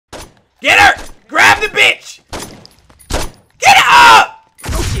Get her! Grab the bitch! Get up!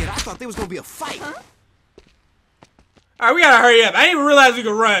 Oh shit, I thought there was gonna be a fight. Huh? Alright, we gotta hurry up. I didn't even realize we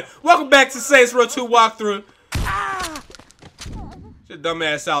could run. Welcome back to Saints Row 2 walkthrough. Ah! Get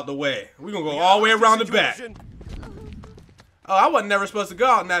dumbass out the way. We're gonna go all the way around the back. Oh, I wasn't never supposed to go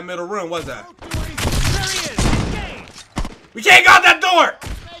out in that middle room, was I? We can't go out that door!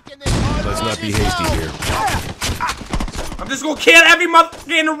 Let's not be hasty here. I'm just gonna kill every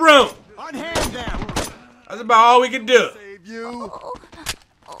motherfucker in the room. Unhand them. That's about all we can do. Save you.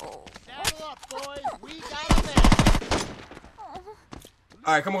 Saddle up, boys. We got him there.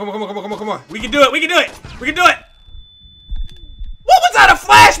 Alright, come on. We can do it. We can do it. What was that, a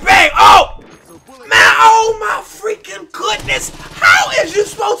flashbang? Oh! Man, oh my freaking goodness. How is you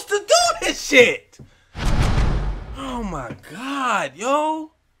supposed to do this shit? Oh my god,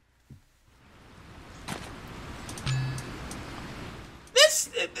 yo. This,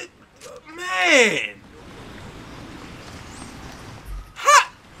 man.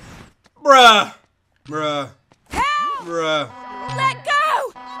 Ha! Bruh. Let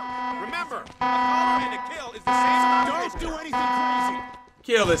go! Remember, a collar and a kill is the same amount. Don't do anything crazy.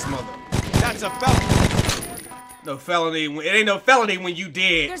 Kill this mother. That's a felony. No felony. It ain't no felony when you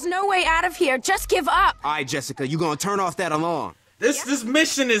dead. There's no way out of here. Just give up. All right, Jessica, you gonna turn off that alarm. This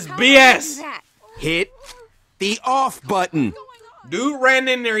mission is BS. Hit the off button. Dude ran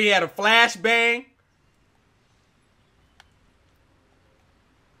in there. He had a flashbang.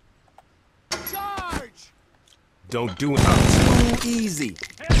 Charge! Don't do it. Too easy.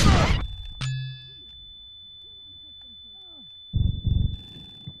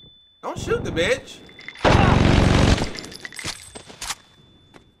 Don't shoot the bitch.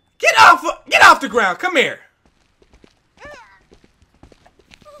 Get off the ground. Come here.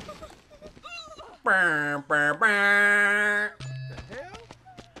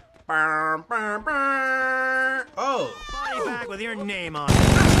 Oh. Body bag with your name on it.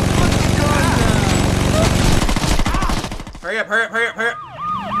 Hurry up.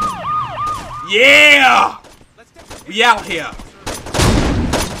 Yeah! We out here.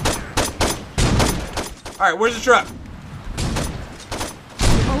 Alright, where's the truck?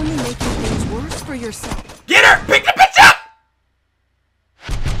 You're only making things worse for yourself. Get her! Pick the bitch up!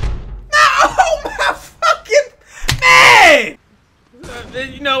 No! Oh my fucking man!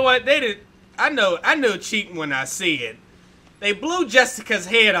 You know what? They did. I know cheating when I see it. They blew Jessica's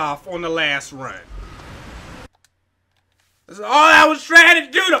head off on the last run. That's all I was trying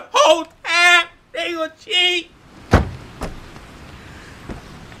to do the whole time. They gonna cheat.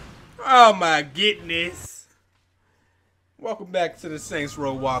 Oh my goodness. Welcome back to the Saints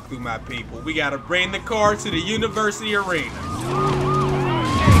Row walkthrough, my people. We gotta bring the car to the University Arena.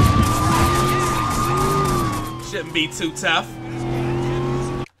 Shouldn't be too tough.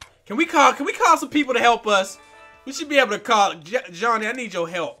 Can we call some people to help us? We should be able to call Johnny. I need your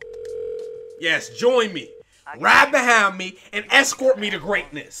help. Yes, join me. Ride behind me and escort me to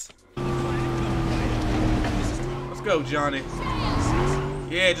greatness. Let's go, Johnny.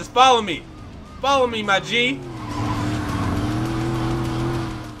 Yeah, just follow me. Follow me, my G.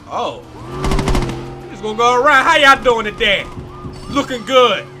 Oh. We're just gonna go around. How y'all doing today? Looking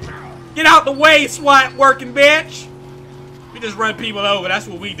good. Get out the way, SWAT working bitch. We just run people over. That's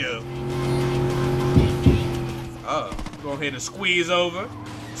what we do. Oh, we're gonna hit a squeeze over.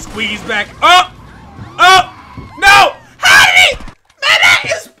 Squeeze back. Up! Up! No! How did he? Man, that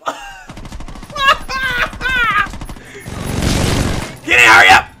is. Get in! Hurry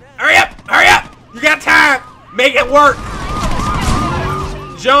up! Hurry up! Hurry up! You got time. Make it work.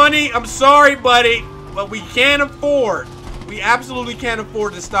 Johnny, I'm sorry, buddy, but we can't afford. We absolutely can't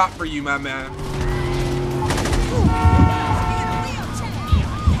afford to stop for you, my man.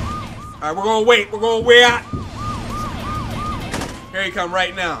 Alright, we're gonna wait. We're gonna wait out. Here he come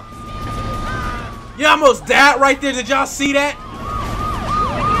right now. You almost died right there. Did y'all see that?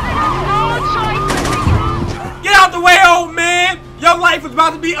 Get out the way, old man. Your life is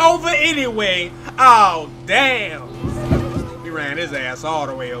about to be over anyway. Oh, damn. We ran his ass all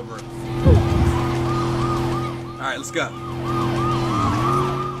the way over. Alright, let's go.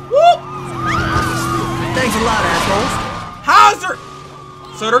 Whoop! Thanks a lot, assholes. How's their...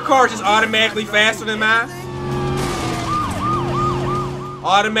 So their car's just automatically faster than mine?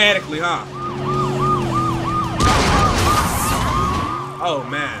 Automatically, huh? Oh,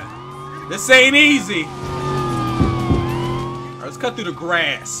 man. This ain't easy. Alright, let's cut through the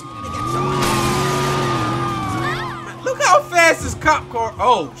grass. Look how fast this cop car...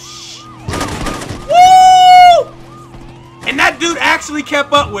 Oh, shh. Woo! And that dude actually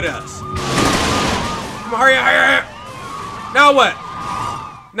kept up with us. Come on, hurry up, hurry up. Now what?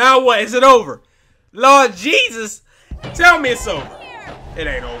 Now what? Is it over? Lord Jesus, tell me it's over. It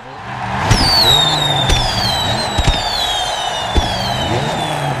ain't over.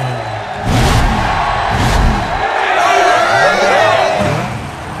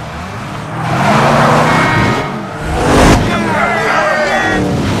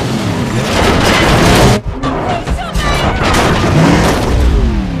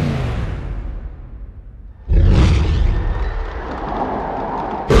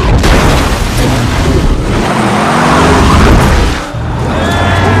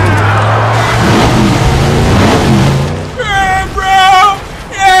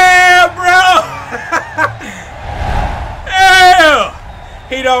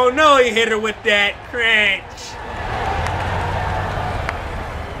 He don't know he hit her with that crunch.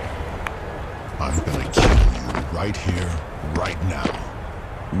 I'm gonna kill you right here, right now.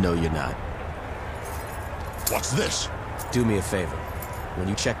 No, you're not. What's this? Do me a favor. When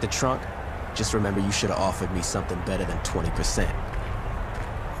you check the trunk, just remember you should have offered me something better than 20%.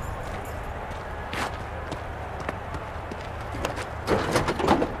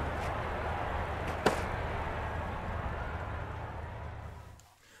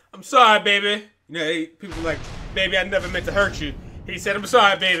 I'm sorry, baby. You know, people like, baby, I never meant to hurt you. He said, I'm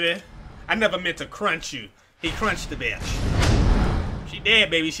sorry, baby. I never meant to crunch you. He crunched the bitch. She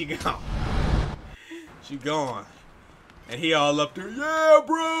dead, baby. She gone. She gone. And he all up there, yeah,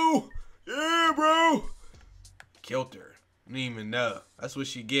 bro. Yeah, bro. Killed her. Didn't even know. That's what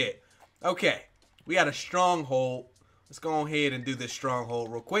she get. Okay. We got a stronghold. Let's go ahead and do this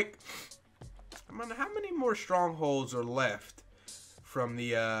stronghold real quick. I wonder how many more strongholds are left from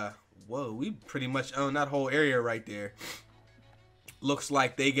the, whoa, we pretty much own that whole area right there. Looks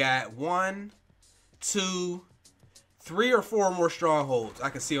like they got 1, 2, 3 or 4 more strongholds I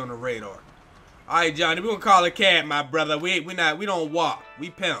can see on the radar. All right, Johnny, we gonna call a cab, my brother. We don't walk. We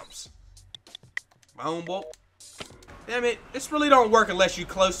pimps. My own boat. Damn it, this really don't work unless you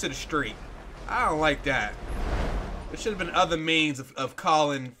close to the street. I don't like that. There should have been other means of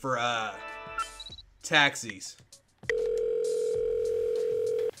calling for taxis.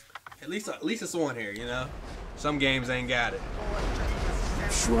 At least it's on here, you know. Some games ain't got it.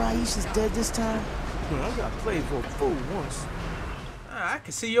 Sure Aisha's dead this time? I got played for a fool once. I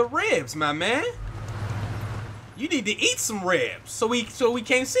can see your ribs, my man. You need to eat some ribs so we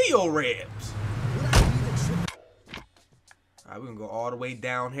can't see your ribs. Alright, we're gonna go all the way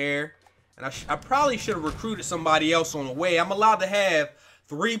down here. And I probably should have recruited somebody else on the way. I'm allowed to have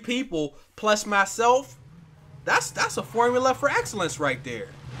 3 people plus myself. That's a formula for excellence right there.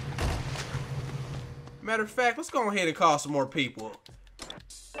 Matter of fact, let's go ahead and call some more people.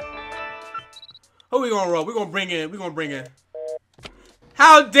 Who we gonna roll? We're gonna bring in.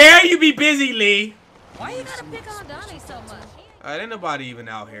 How dare you be busy, Lee? Why you gotta pick on Donnie so much? Alright, ain't nobody even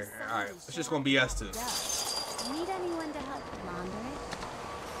out here. Alright, it's just gonna be us two. Need anyone to help launder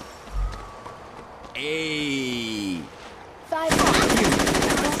it? Hey.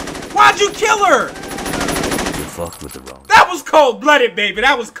 Why'd you kill her? You fucked with the wrong. That was cold-blooded, baby.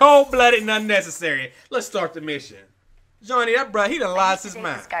 That was cold-blooded and unnecessary. Let's start the mission. Johnny, that bruh, he done lost his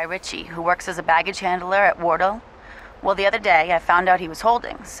mind. This guy Richie, who works as a baggage handler at Wardle. Well, the other day, I found out he was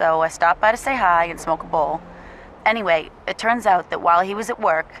holding, so I stopped by to say hi and smoke a bowl. Anyway, it turns out that while he was at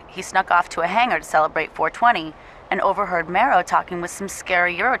work, he snuck off to a hangar to celebrate 420 and overheard Mero talking with some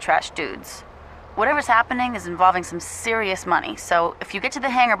scary Eurotrash dudes. Whatever's happening is involving some serious money, so if you get to the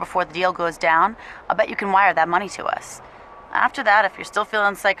hangar before the deal goes down, I'll bet you can wire that money to us. After that, if you're still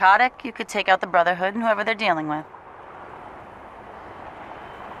feeling psychotic, you could take out the Brotherhood and whoever they're dealing with.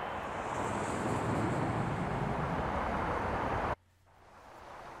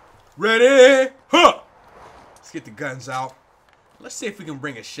 Ready? Huh! Let's get the guns out. Let's see if we can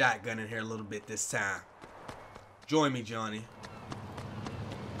bring a shotgun in here a little bit this time. Join me, Johnny.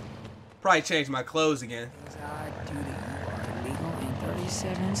 Probably change my clothes again. Illegal in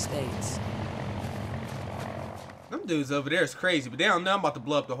 37 states. Them dudes over there is crazy, but they don't know I'm about to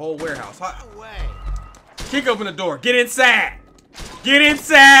blow up the whole warehouse. No way. Kick open the door. Get inside. Get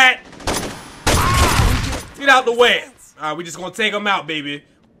inside. Get out the way. All right, we just gonna take them out, baby.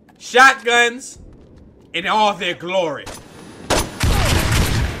 Shotguns in all their glory.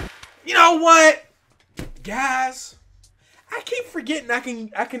 You know what, guys? I keep forgetting I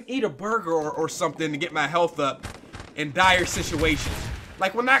can eat a burger or something to get my health up in dire situations.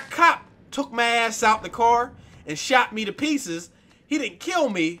 Like when that cop took my ass out the car and shot me to pieces, he didn't kill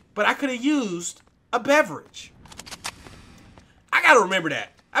me, but I could have used a beverage. I gotta remember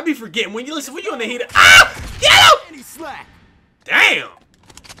that. I be forgetting when you in the heat of get him! Any slack. Damn.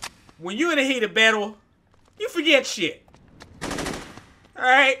 When you in the heat of battle, you forget shit.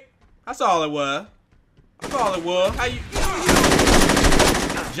 Alright. That's all it was. That's all it was. How you...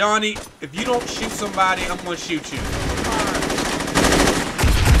 Johnny, if you don't shoot somebody, I'm gonna shoot you.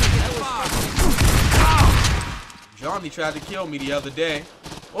 Johnny tried to kill me the other day.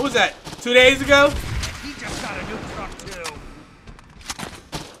 What was that? 2 days ago? He just got a new truck too.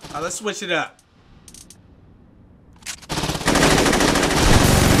 Let's switch it up.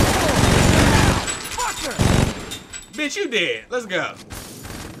 Bitch, you dead. Let's go.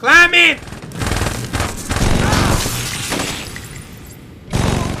 Climb in.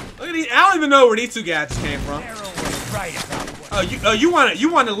 Look at these. I don't even know where these two guys just came from. Oh, you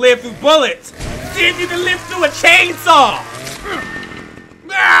wanna live through bullets? See if you can live through a chainsaw.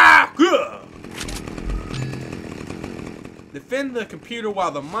 Ah, good. Defend the computer while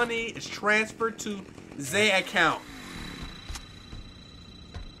the money is transferred to the account.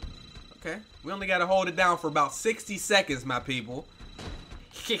 Okay, we only gotta hold it down for about 60 seconds, my people.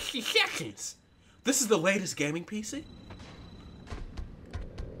 60 seconds. This is the latest gaming PC.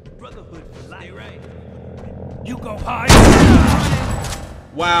 Brotherhood for life. Right. You go high.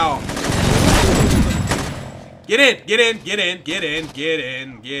 Wow. Get in, get in, get in, get in, get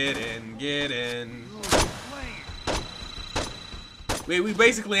in, get in, get in. We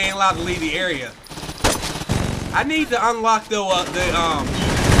basically ain't allowed to leave the area. I need to unlock the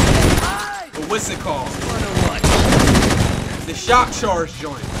what's it called? The shock charge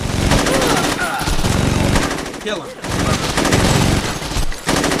joint. Kill him.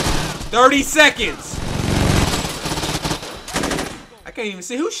 30 seconds. I can't even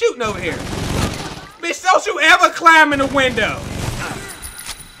see who's shooting over here. Bitch, don't you ever climb in the window.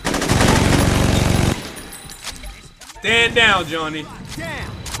 Stand down, Johnny.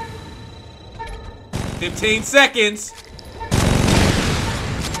 15 seconds.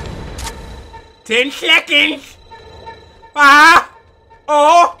 10 seconds. Ah.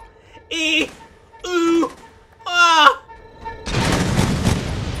 Oh. E. Ooh. Ah.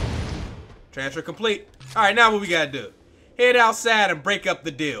 Transfer complete. All right, now what we gotta do? Head outside and break up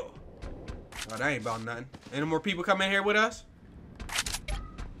the deal. Oh, that ain't about nothing. Any more people come in here with us?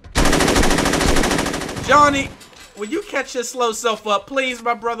 Johnny, will you catch your slow self up, please,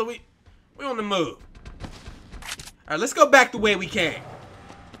 my brother? We on the move. All right, let's go back the way we came.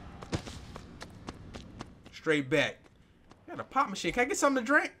 Straight back. Got a pop machine. Can I get something to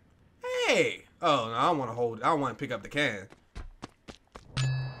drink? Hey. Oh no, I don't want to hold. I don't want to pick up the can.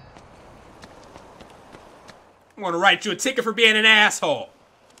 I'm gonna write you a ticket for being an asshole.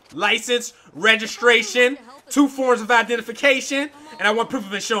 License, registration, 2 forms of identification, and I want proof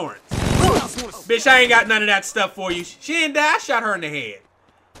of insurance. Bitch, I ain't got none of that stuff for you. She didn't die. I shot her in the head.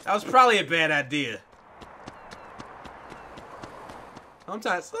 That was probably a bad idea.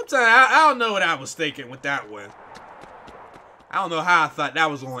 Sometimes I don't know what I was thinking with that one. I don't know how I thought that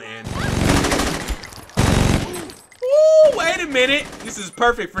was going to end. Woo! Wait a minute. This is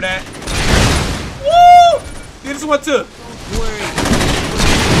perfect for that. Woo! Get this one too.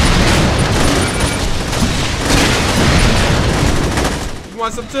 You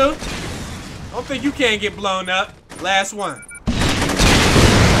want some too? I don't think you can get blown up. Last one.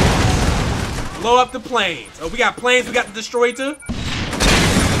 Blow up the planes. Oh, we got planes we got to destroy too?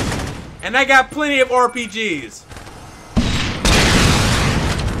 And I got plenty of RPGs.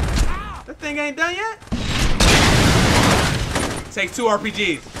 That thing ain't done yet? Takes 2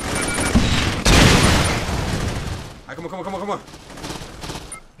 RPGs. Alright, come on, come on, come on, come on.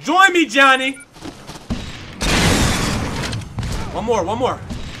 Join me, Johnny. One more, one more.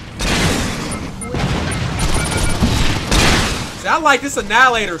 See, I like this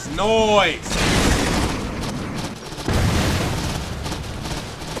Annihilator's noise.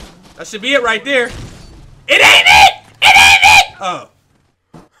 That should be it right there. It ain't it! It ain't it! Oh.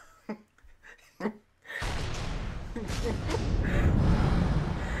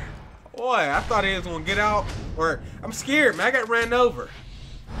 Boy, I thought he was gonna get out. Or, I'm scared, man. I got ran over.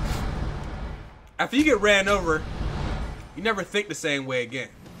 After you get ran over, you never think the same way again.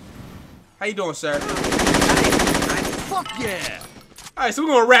 How you doing, sir? Fuck yeah! Alright, so we're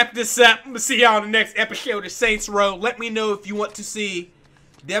gonna wrap this up. I'm gonna see y'all on the next episode of Saints Row. Let me know if you want to see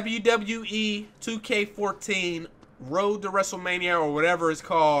WWE 2K14 Road to WrestleMania or whatever it's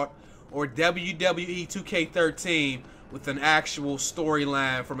called, or WWE 2K13 with an actual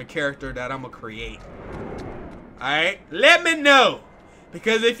storyline from a character that I'm gonna create. Alright? Let me know.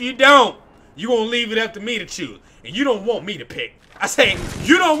 Because if you don't, you're gonna leave it up to me to choose. And you don't want me to pick. I say,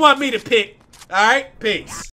 you don't want me to pick. Alright? Peace.